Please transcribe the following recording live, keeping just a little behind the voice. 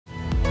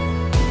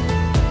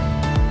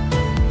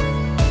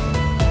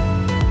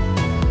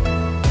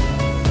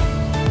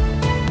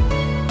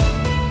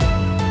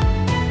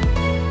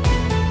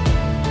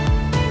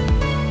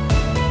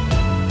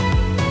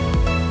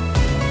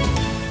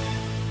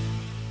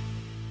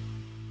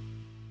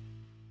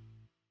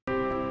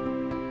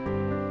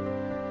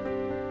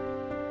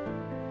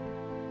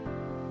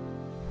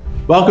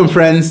Welcome,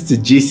 friends, to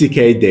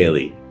GCK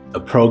Daily, a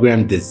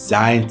program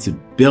designed to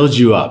build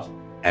you up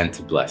and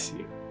to bless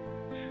you.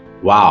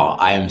 Wow,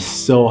 I am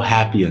so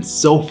happy and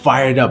so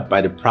fired up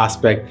by the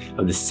prospect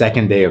of the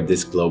second day of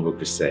this global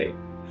crusade.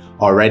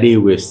 Already,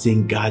 we've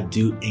seen God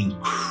do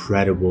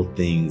incredible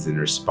things in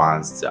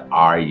response to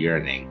our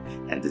yearning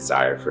and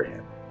desire for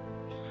Him.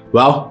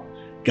 Well,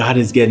 God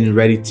is getting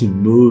ready to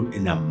move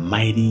in a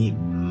mighty,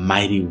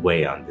 mighty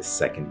way on this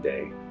second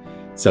day.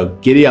 So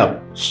giddy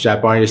up,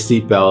 strap on your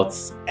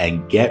seatbelts,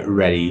 and get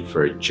ready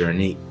for a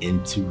journey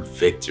into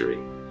victory.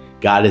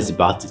 God is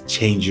about to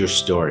change your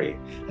story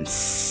and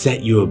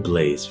set you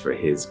ablaze for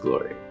His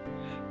glory.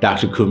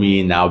 Dr.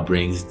 Kumuyi now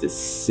brings the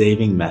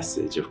saving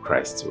message of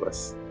Christ to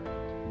us.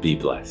 Be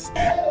blessed.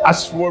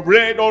 As we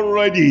read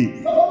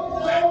already,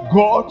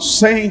 God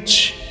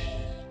sent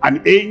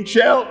an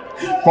angel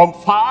from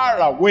far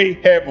away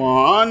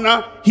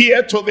heaven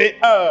here to the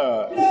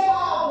earth.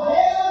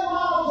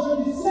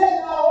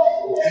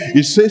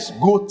 He says,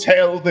 go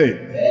tell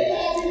them.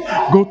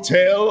 Go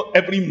tell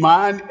every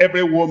man,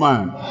 every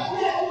woman.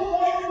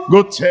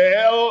 Go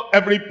tell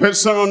every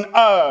person on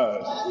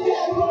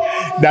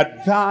earth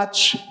that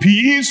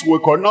peace we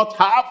could not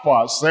have for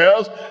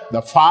ourselves.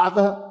 The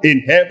Father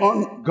in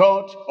heaven,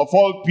 God of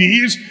all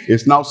peace,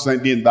 is now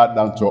sending that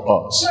down to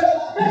us.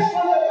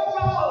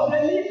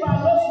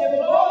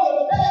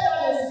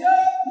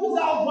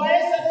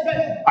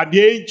 And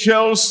the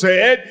angel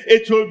said,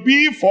 it will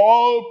be for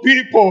all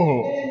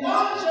people.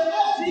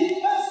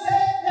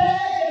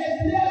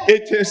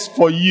 It is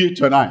for you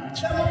tonight.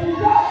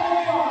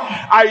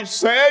 I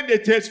said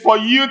it is for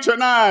you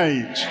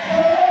tonight.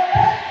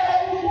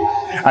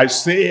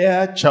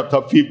 Isaiah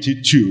chapter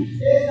 52.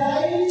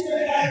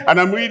 And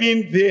I'm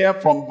reading there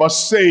from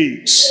verse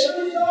 6.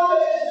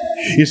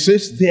 It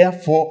says,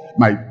 therefore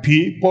my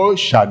people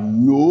shall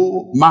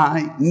know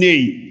my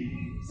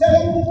name.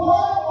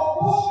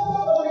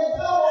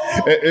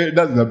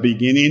 That's the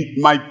beginning.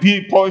 My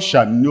people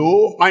shall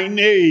know my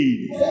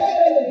name.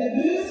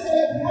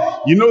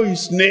 You know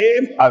His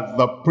name as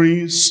the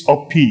Prince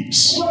of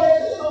Peace.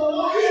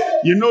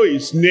 You know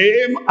His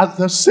name as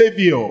the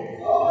Savior.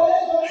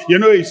 You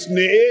know His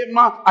name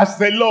as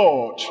the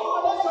Lord.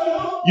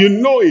 You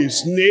know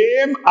His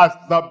name as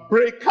the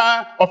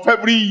breaker of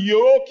every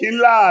yoke in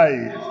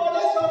life.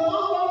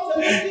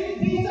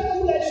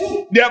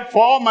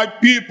 Therefore my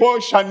people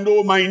shall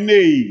know my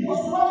name.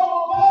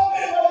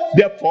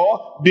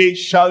 Therefore they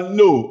shall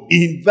know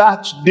in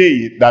that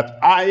day that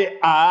I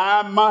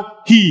am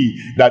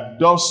He that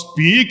does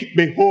speak.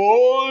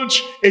 Behold,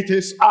 it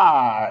is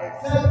I.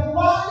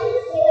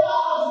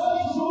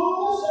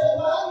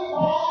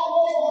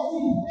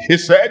 He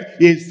said,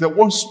 He is the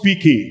one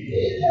speaking.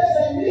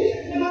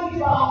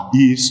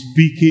 He is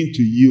speaking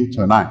to you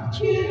tonight.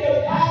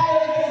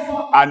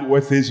 And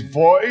with His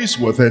voice,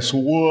 with His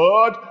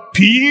word,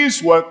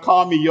 peace will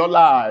come in your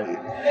life.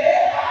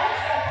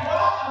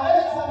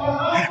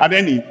 And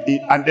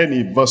then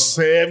in verse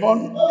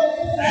 7,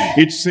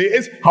 it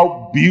says,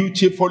 how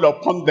beautiful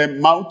upon the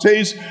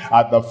mountains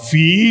are the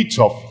feet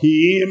of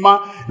him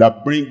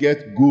that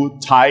bringeth good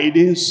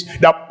tidings,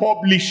 that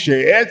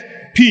publisheth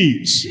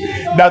peace,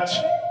 that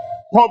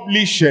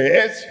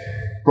publisheth,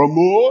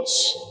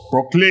 promotes,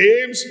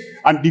 proclaims,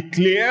 and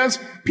declares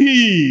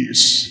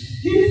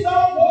peace.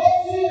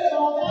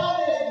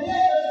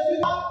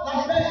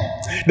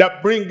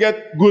 That bringeth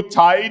good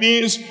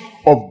tidings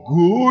of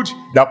good,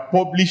 that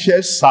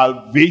publishes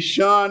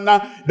salvation,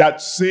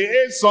 that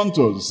says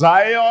unto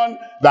Zion,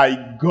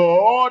 thy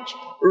God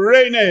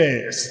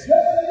reigneth.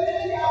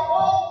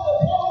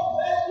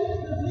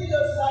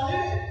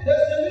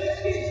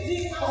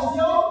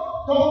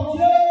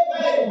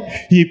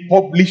 He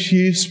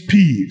publishes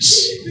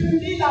peace.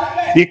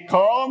 He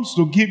comes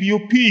to give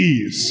you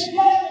peace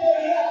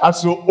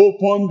as you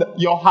open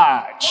your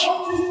heart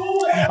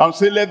and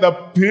say, let the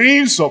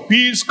Prince of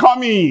Peace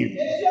come in.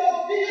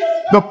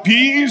 The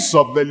peace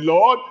of the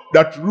Lord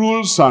that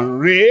rules and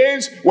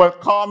reigns will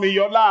come in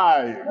your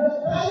life.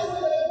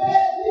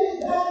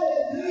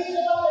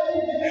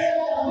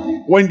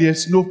 When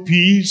there's no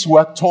peace,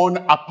 we're torn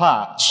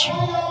apart.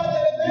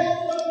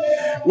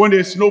 When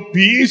there's no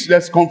peace,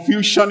 there's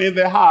confusion in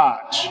the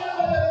heart.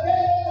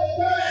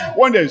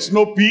 When there's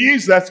no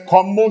peace, there's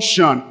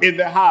commotion in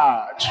the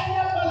heart.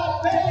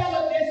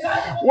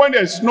 When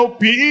there's no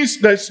peace,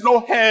 there's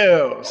no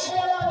health.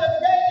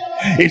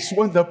 It's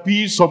when the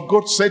peace of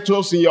God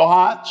settles in your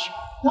heart.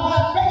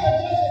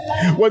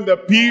 When the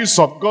peace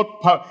of God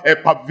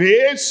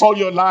pervades all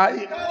your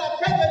life.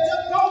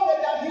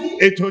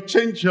 It will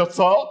change your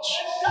thoughts.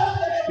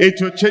 It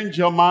will change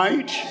your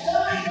mind.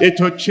 It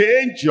will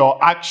change your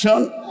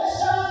action.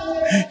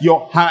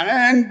 Your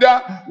hand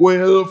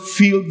will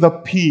feel the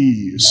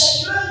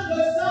peace.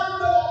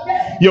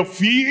 Your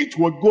feet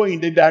will go in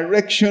the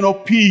direction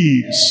of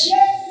peace.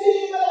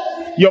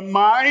 Your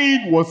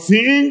mind will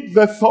think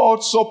the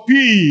thoughts of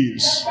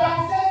peace.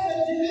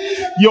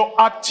 Your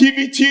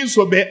activities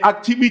will be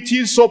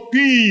activities of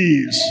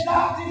peace.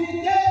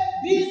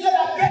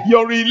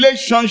 Your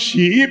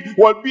relationship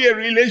will be a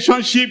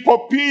relationship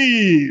of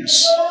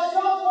peace.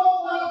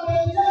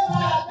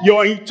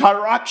 Your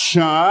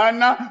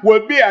interaction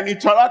will be an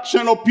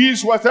interaction of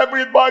peace with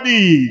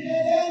everybody.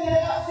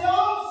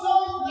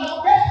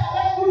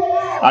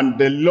 And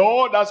the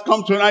Lord has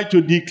come tonight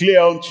to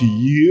declare unto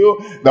you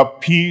the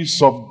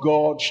peace of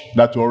God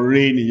that will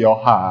reign in your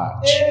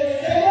heart.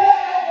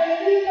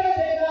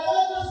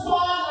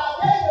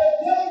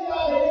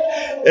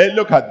 Hey,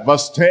 look at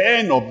verse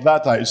 10 of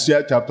that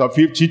Isaiah chapter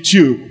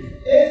 52.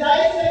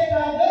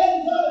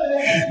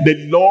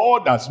 The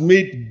Lord has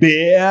made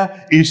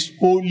bare his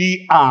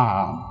holy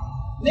arm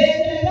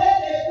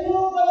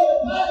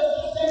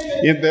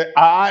in the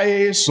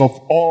eyes of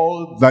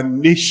all the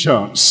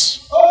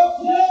nations.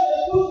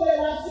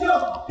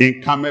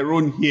 In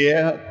Cameroon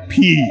here,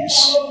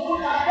 peace.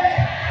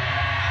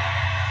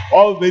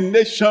 All the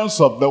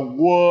nations of the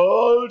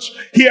world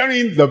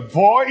hearing the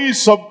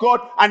voice of God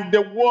and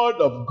the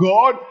word of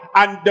God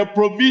and the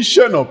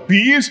provision of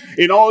peace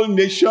in all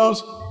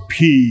nations,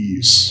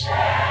 peace.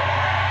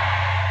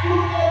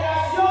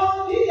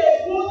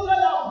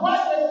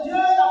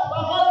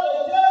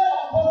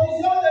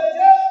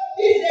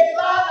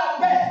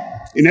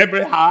 In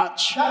every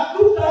heart,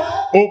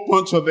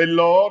 open to the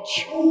Lord,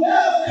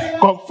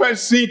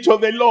 confessing to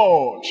the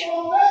Lord,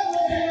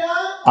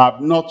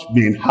 I've not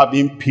been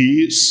having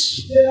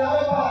peace.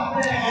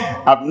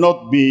 I've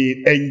not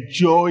been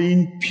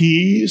enjoying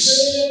peace.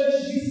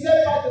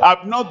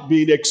 I've not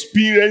been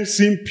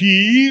experiencing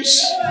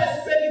peace.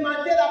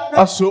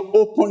 As you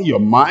open your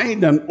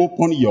mind and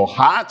open your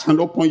heart and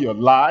open your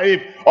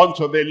life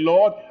unto the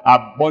Lord,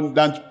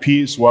 abundant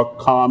peace will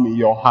come in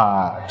your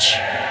heart.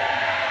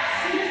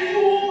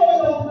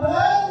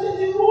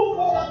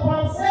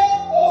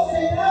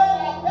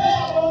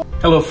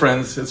 Hello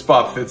friends, it's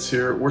Bob Fitz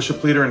here,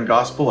 worship leader and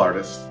gospel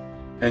artist,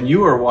 and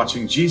you are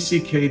watching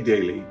GCK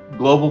Daily,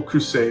 Global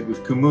Crusade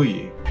with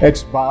Kumuyi.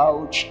 Heads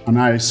bowed and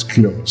eyes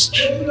closed.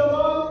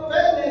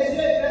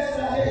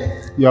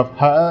 You have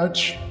heard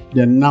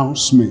the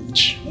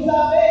announcement.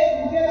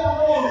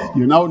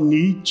 You now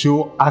need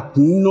to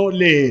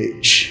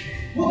acknowledge.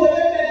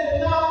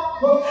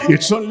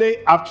 It's only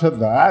after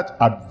that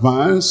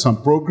advance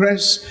and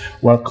progress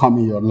will come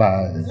in your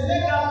life.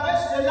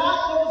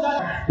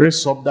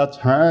 Raise up that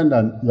hand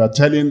and you are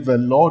telling the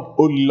Lord,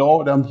 oh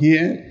Lord, I'm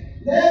here.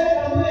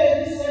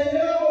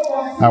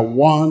 I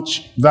want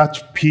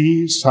that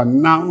peace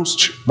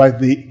announced by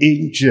the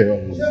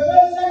angel.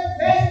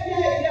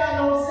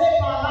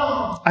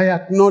 I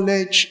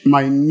acknowledge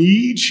my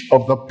need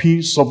of the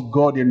peace of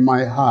God in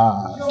my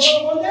heart.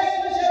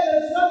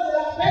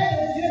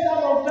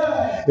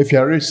 If you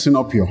are raising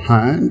up your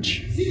hand,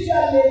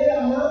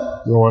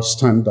 you will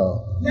stand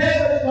up.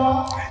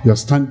 You're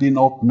standing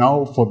up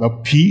now for the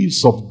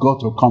peace of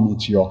God to come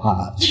into your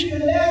heart.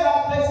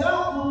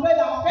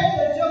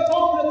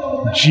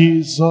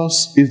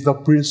 Jesus is the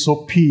Prince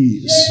of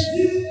Peace.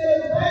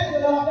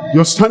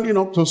 You're standing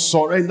up to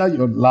surrender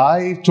your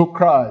life to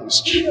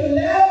Christ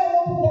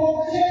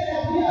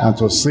and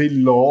to say,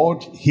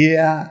 Lord,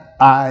 here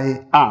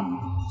I am.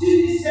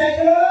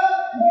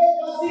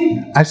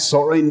 I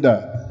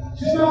surrender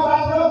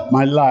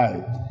my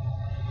life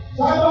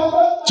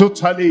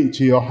totally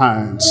into your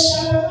hands.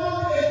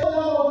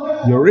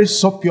 You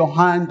raise up your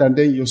hand and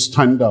then you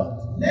stand up.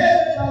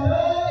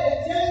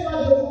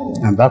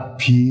 And that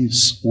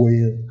peace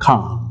will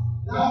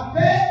come.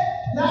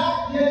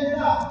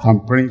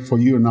 I'm praying for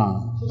you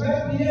now.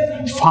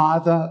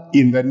 Father,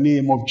 in the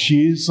name of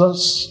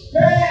Jesus,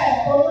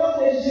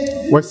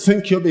 we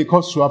thank you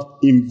because you have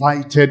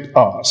invited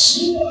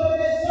us.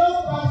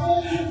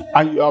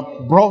 And you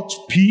have brought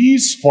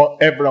peace for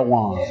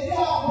everyone.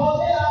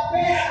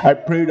 I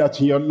pray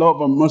that in your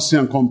love and mercy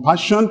and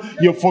compassion,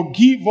 you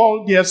forgive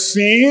all their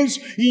sins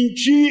in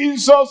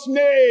Jesus'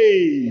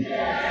 name.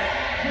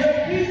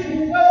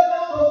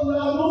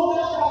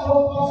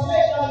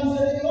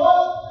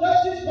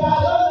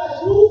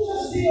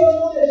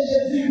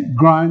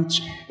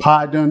 Grant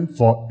pardon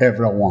for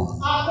everyone.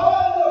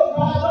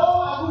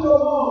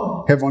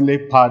 Heavenly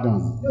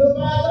pardon.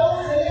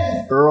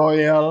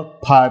 Royal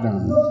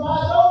pardon.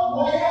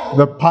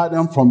 The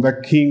pardon from the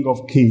King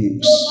of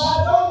Kings.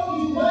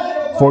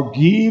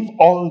 Forgive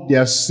all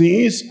their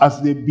sins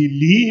as they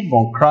believe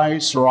on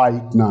Christ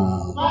right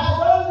now.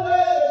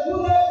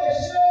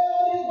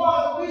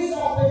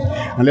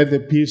 And let the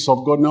peace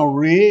of God now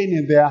reign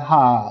in their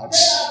hearts.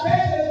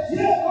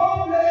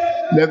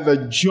 Let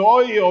the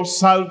joy of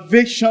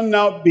salvation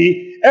now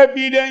be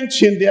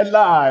evident in their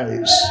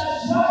lives.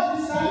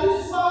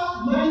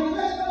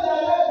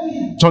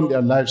 Turn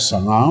their lives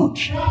around.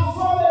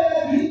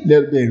 Let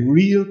there be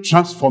real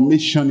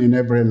transformation in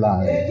every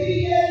life.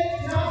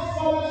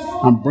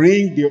 And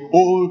bring the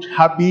old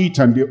habit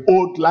and the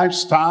old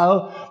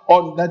lifestyle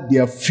under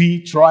their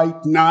feet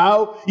right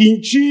now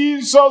in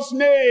Jesus'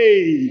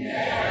 name.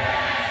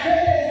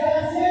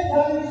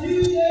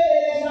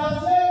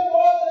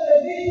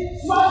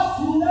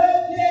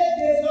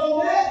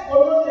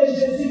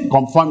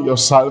 Confirm your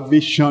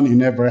salvation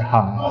in every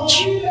heart.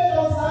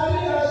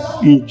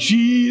 In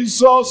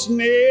Jesus'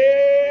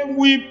 name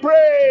we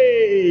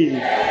pray.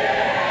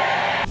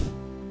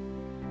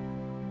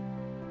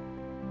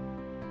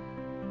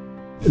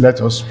 Let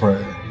us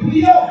pray.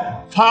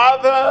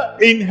 Father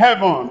in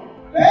heaven,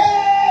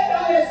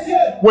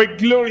 we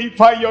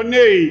glorify your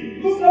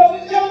name.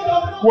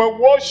 We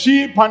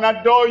worship and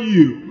adore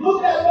you.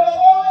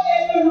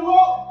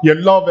 You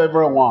love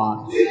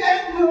everyone.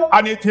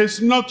 And it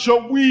is not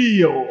your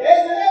will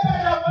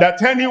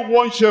that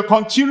anyone should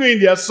continue in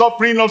their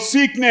suffering of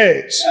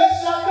sickness.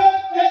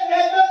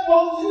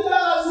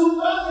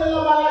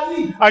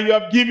 And you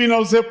have given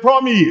us a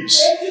promise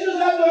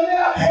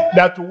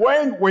that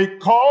when we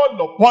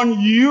call upon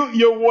you,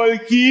 you will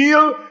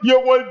heal, you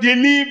will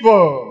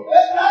deliver.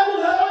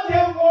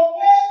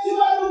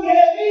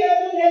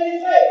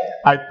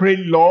 I pray,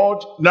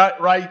 Lord, that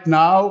right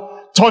now,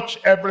 touch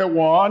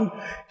everyone,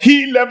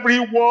 heal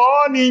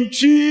everyone in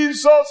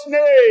Jesus'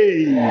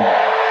 name.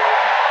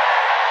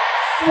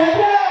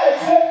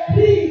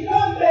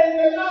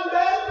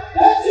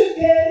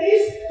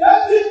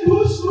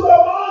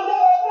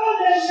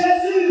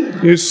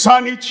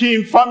 Insanity,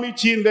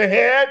 infirmity in the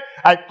head,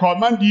 I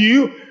command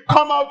you,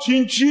 come out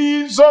in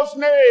Jesus'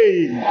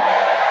 name.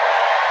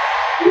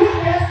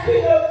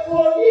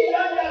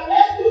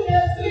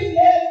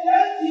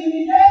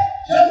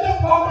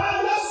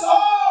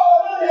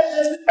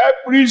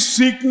 Every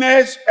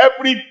sickness,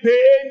 every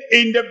pain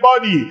in the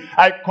body,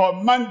 I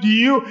command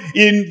you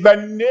in the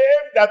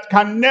name that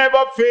can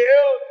never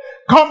fail,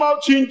 come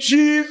out in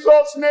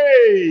Jesus'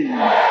 name.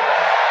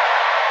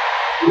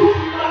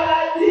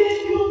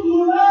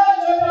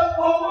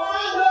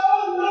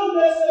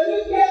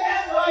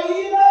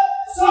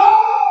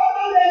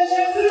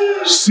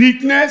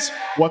 Sickness,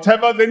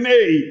 whatever the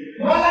name.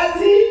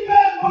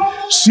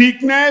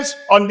 Sickness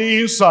on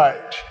the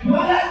inside.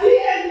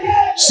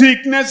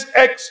 Sickness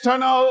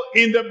external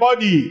in the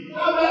body.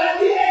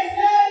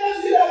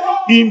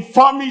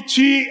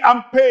 Infirmity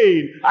and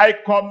pain, I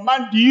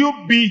command you,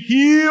 be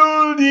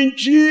healed in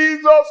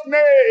Jesus'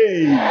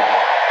 name.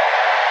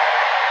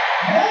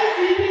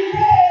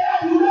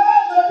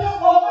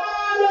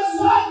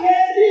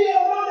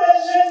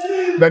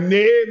 The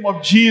name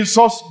of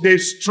Jesus,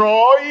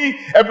 destroy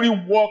every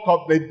work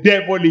of the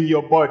devil in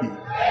your body.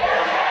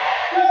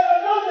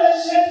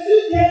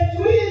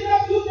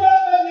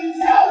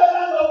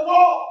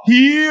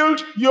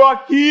 Healed, you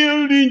are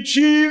healed in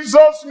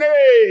Jesus'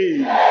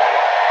 name.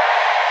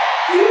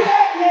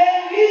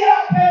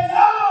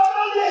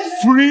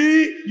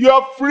 Free, you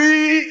are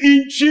free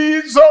in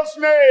Jesus'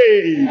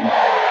 name.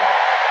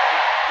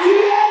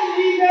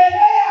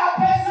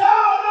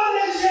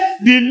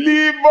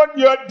 Delivered,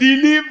 you are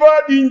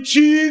delivered in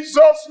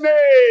Jesus'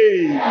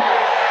 name.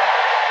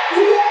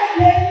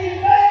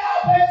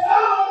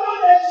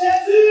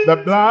 The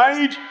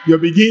blind, you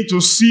begin to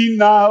see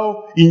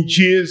now in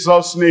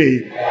Jesus'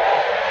 name.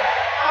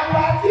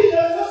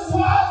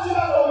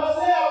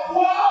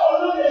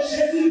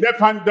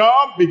 Deaf and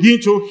dumb,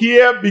 begin to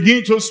hear,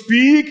 begin to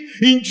speak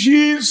in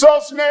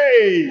Jesus'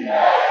 name.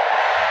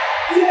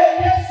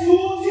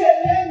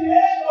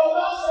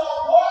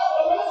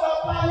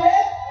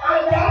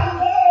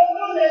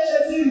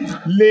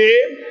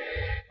 Lame,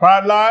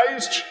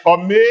 paralyzed, or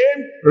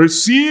maimed,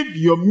 receive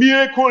your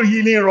miracle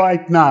healing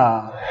right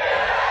now.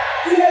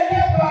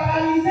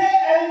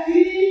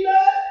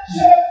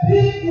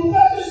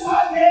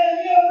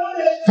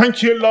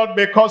 Thank you, Lord,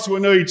 because we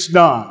know it's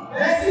done.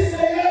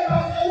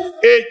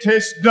 It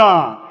is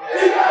done.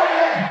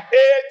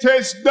 It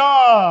is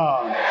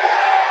done.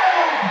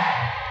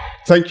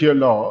 Thank you,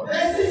 Lord.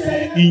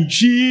 In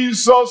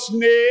Jesus'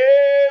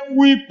 name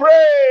we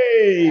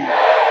pray.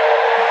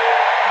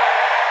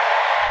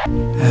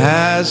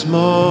 As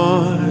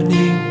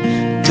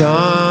morning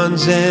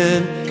dawns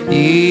and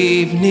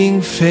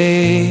evening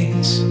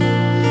fades,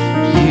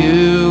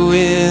 you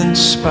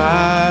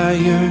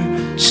inspire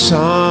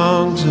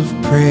songs of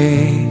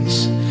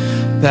praise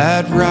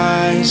that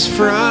rise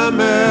from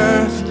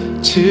earth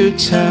to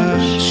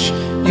touch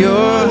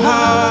your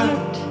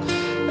heart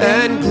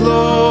and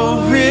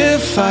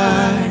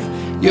glorify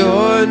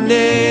your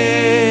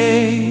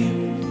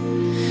name.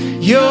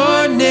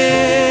 Your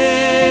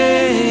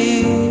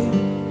name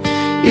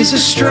is a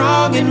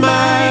strong and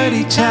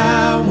mighty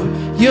tower.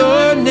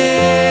 Your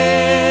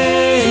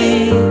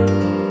name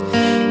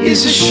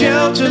is a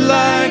shelter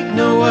like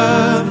no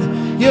other.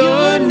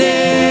 Your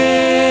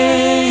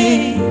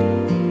name,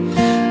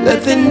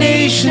 let the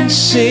nations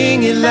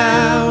sing it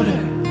louder,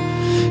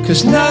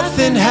 'cause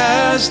nothing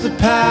has the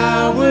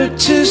power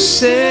to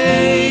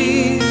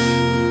save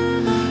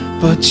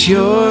but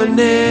your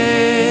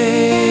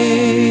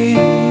name.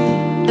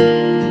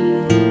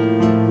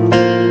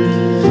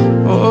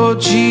 Oh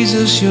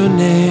Jesus, your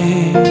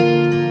name.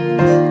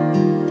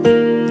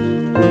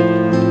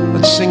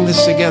 Let's sing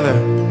this together.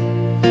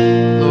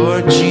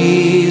 Lord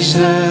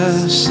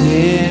Jesus,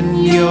 in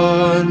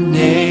your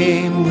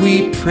name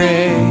we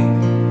pray.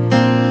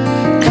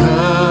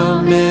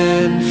 Come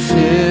and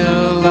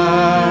fill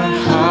our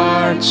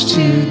hearts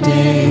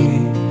today.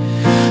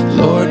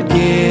 Lord,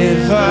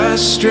 give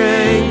us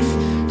strength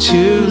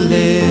to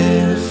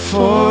live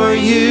for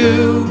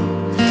you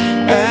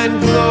and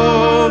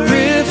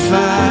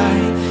glorify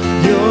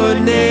your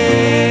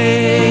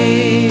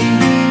name.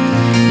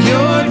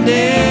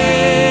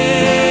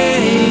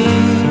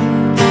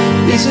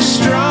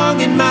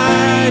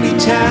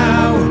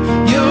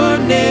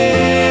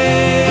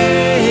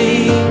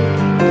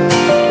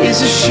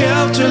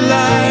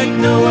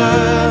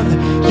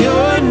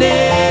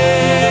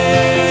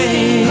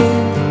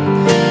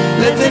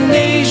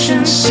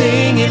 nation,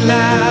 sing it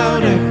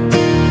louder,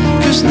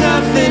 'cause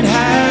nothing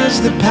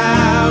has the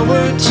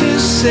power to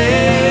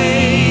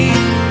save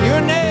your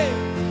name.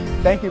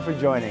 Thank you for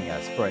joining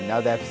us for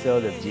another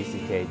episode of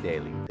GCK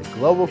Daily, the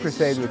Global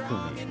Crusade with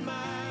Kumuyi.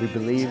 We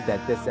believe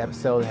that this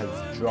episode has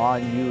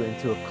drawn you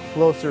into a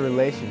closer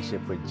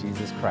relationship with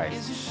Jesus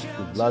Christ,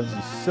 who loves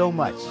you so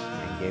much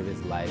and gave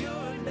his life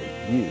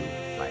that you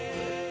might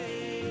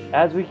live.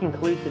 As we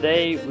conclude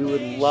today, we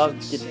would love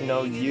to get to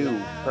know you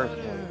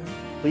personally.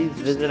 Please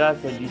visit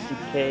us at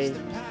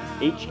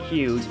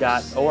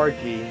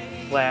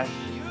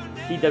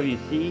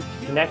gckhq.org/CWC to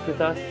connect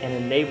with us and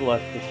enable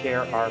us to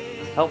share our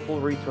helpful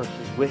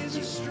resources with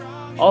you.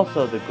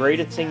 Also, the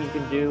greatest thing you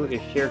can do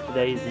is share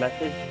today's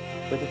message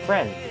with a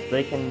friend so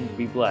they can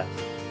be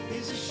blessed.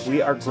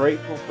 We are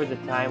grateful for the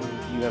time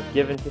you have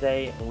given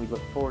today, and we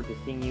look forward to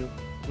seeing you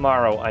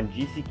tomorrow on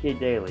GCK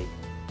Daily.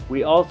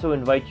 We also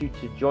invite you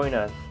to join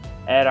us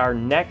at our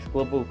next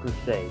Global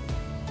Crusade.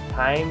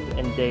 Times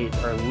and dates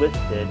are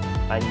listed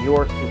on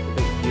your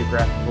specific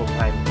geographical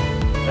time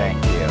zone.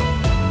 Thank you.